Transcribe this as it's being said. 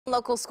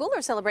Local school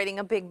are celebrating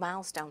a big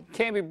milestone.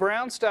 Cambi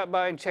Brown stopped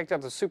by and checked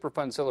out the super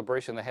fun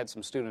celebration that had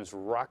some students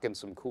rocking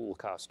some cool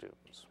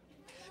costumes.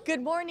 Good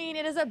morning.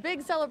 It is a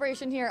big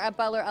celebration here at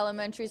Butler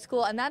Elementary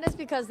School, and that is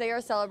because they are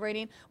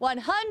celebrating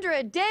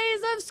 100 days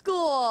of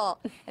school.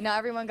 And now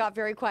everyone got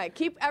very quiet.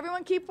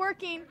 Everyone keep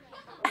working.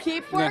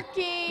 Keep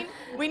working.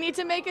 We need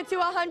to make it to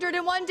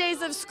 101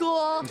 days of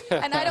school,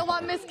 and I don't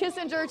want Miss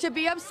Kissinger to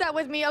be upset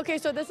with me. Okay,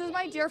 so this is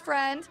my dear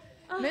friend,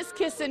 Miss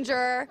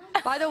Kissinger.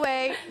 By the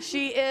way,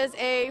 she is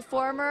a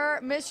former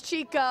Miss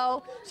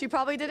Chico. She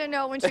probably didn't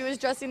know when she was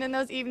dressing in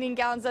those evening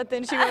gowns that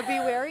then she would be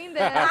wearing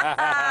this.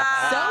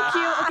 So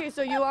cute. Okay,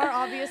 so you are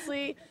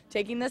obviously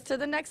taking this to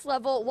the next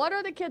level. What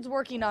are the kids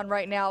working on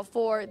right now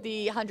for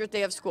the 100th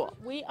day of school?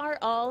 We are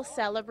all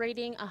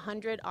celebrating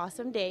 100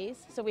 awesome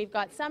days. So we've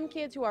got some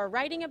kids who are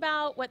writing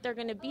about what they're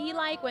going to be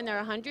like when they're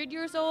 100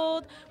 years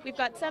old. We've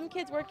got some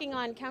kids working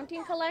on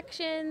counting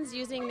collections,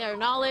 using their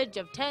knowledge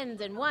of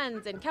tens and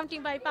ones and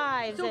counting by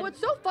fives. So what's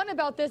so fun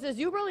about this is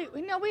you really,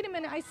 no, wait a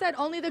minute, I said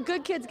only the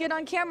good kids get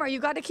on camera. You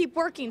got to keep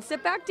working.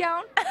 Sit back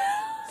down.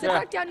 Sit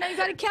back down. Now you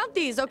got to count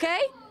these, okay?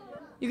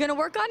 You going to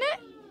work on it?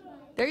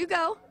 There you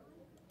go.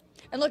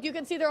 And look, you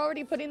can see they're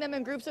already putting them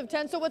in groups of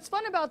 10. So what's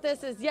fun about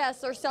this is,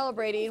 yes, they're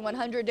celebrating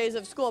 100 days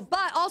of school,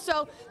 but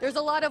also there's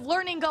a lot of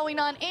learning going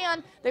on,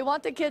 and they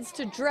want the kids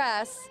to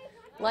dress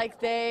like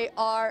they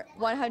are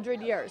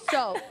 100 years.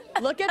 So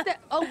look at the,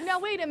 oh,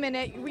 now wait a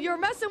minute. You're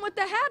messing with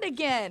the hat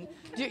again.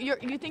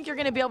 You think you're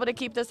going to be able to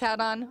keep this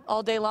hat on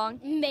all day long?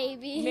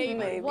 Maybe.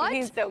 Maybe. What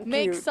He's so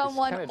makes cute.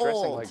 someone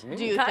old, like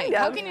do you think? Kind of.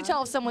 How can you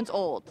tell if someone's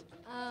old?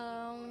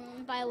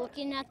 By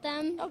looking at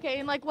them. Okay,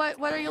 and like what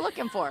are you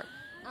looking for?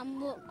 I don't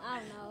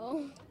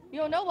know. You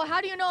don't know? Well,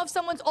 how do you know if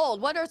someone's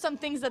old? What are some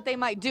things that they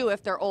might do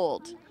if they're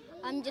old?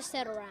 Just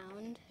sit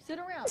around. Sit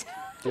around.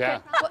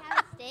 Yeah, Have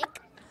a steak.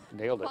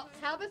 nailed it. Well,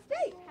 have a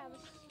steak.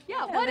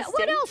 Yeah, a what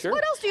steak, else? sure.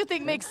 What else do you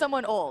think makes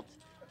someone old?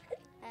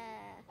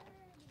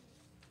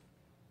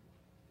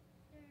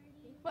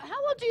 But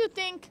how old do you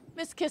think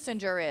Miss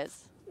Kissinger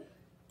is?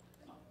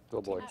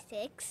 Oh boy.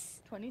 6.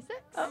 26?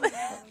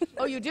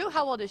 Oh, you do?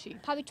 How old is she?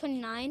 Probably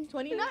 29.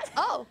 29?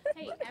 Oh.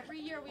 Hey, every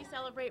year we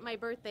celebrate my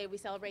birthday, we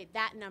celebrate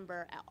that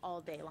number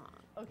all day long.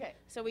 Okay.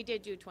 So we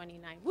did do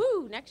 29.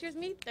 Woo, next year's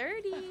me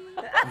 30. So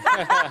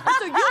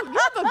you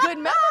have a good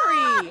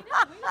memory.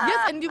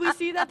 Yes, and do we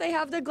see that they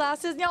have the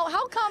glasses? Now,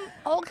 how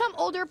come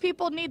older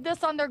people need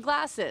this on their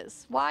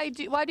glasses? Why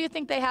do you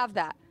think they have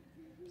that?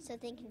 So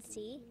they can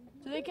see.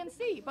 So they can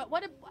see. But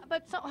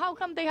how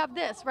come they have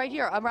this right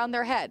here around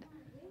their head?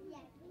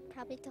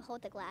 Probably to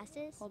hold the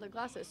glasses. Hold their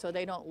glasses so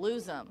they don't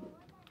lose them.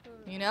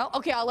 You know?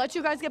 Okay, I'll let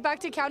you guys get back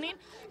to counting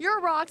your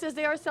rocks as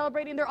they are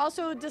celebrating. They're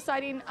also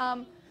deciding,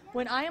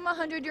 when I am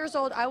 100 years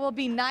old, I will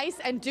be nice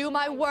and do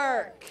my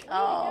work.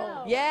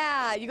 Oh.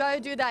 Yeah, you got to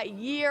do that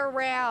year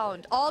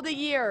round, all the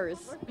years.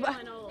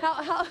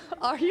 How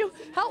are you?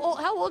 How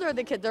old are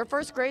the kids? They're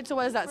first grade, so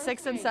what is that,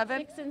 6 and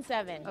 7? 6 and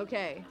 7.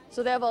 Okay,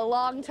 so they have a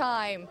long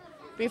time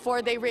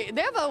before they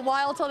have a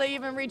while till they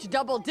even reach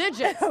double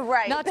digits.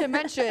 Right. Not to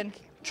mention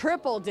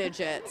triple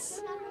digits.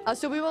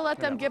 So we will let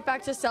them get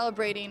back to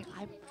celebrating.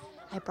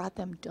 I brought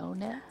them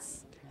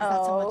donuts.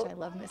 That's how much I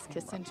love Miss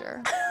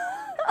Kissinger.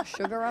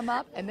 Sugar them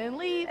up and then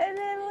leave. And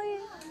then leave.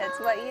 That's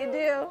what you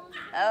do.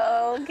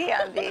 Oh,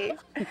 Cambi.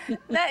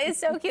 That is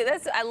so cute.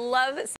 I love